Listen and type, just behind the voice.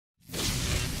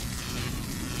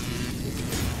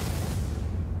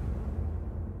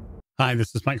Hi,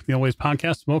 this is Mike from the Always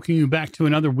Podcast, welcoming you back to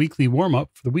another weekly warm-up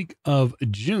for the week of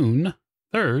June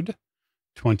 3rd,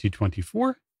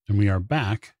 2024. And we are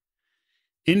back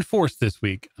in force this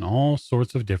week in all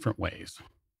sorts of different ways.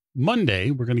 Monday,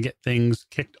 we're going to get things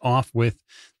kicked off with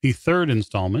the third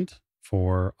installment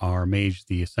for our Mage,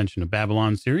 the Ascension of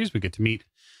Babylon series. We get to meet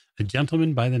a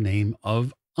gentleman by the name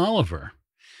of Oliver.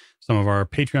 Some of our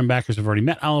Patreon backers have already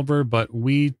met Oliver, but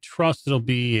we trust it'll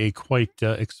be a quite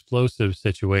explosive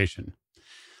situation.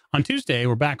 On Tuesday,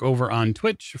 we're back over on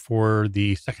Twitch for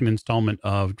the second installment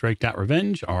of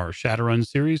Drake.Revenge, our Shadowrun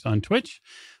series on Twitch.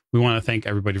 We want to thank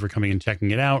everybody for coming and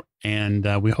checking it out,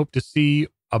 and we hope to see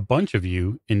a bunch of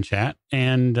you in chat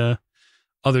and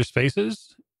other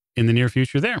spaces in the near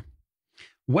future there.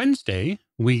 Wednesday,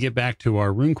 we get back to our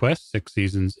RuneQuest 6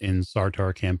 Seasons in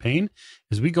Sartar campaign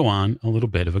as we go on a little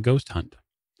bit of a ghost hunt.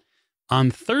 On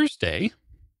Thursday,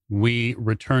 we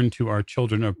return to our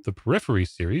Children of the Periphery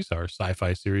series, our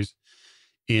sci-fi series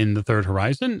in the Third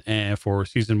Horizon, for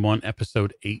Season 1,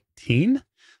 Episode 18.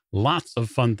 Lots of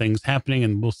fun things happening,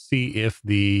 and we'll see if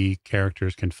the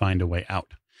characters can find a way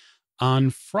out. On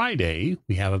Friday,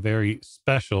 we have a very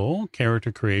special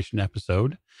character creation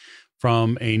episode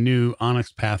from a new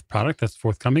Onyx Path product that's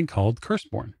forthcoming called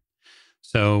Curseborne.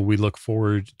 So we look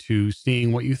forward to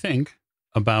seeing what you think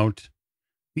about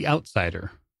the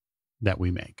outsider that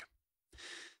we make.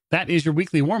 That is your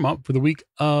weekly warm-up for the week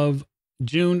of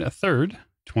June 3rd,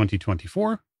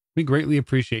 2024. We greatly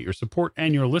appreciate your support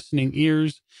and your listening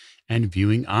ears and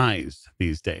viewing eyes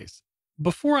these days.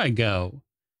 Before I go,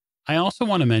 I also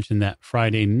want to mention that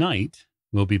Friday night,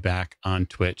 we'll be back on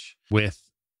Twitch with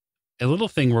a little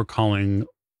thing we're calling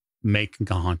Making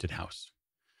a Haunted House.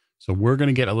 So we're going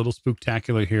to get a little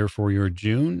spooktacular here for your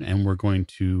June, and we're going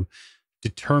to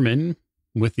determine,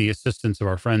 with the assistance of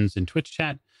our friends in Twitch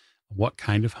chat, what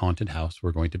kind of haunted house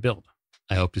we're going to build.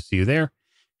 I hope to see you there.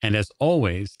 And as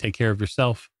always, take care of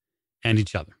yourself and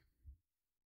each other.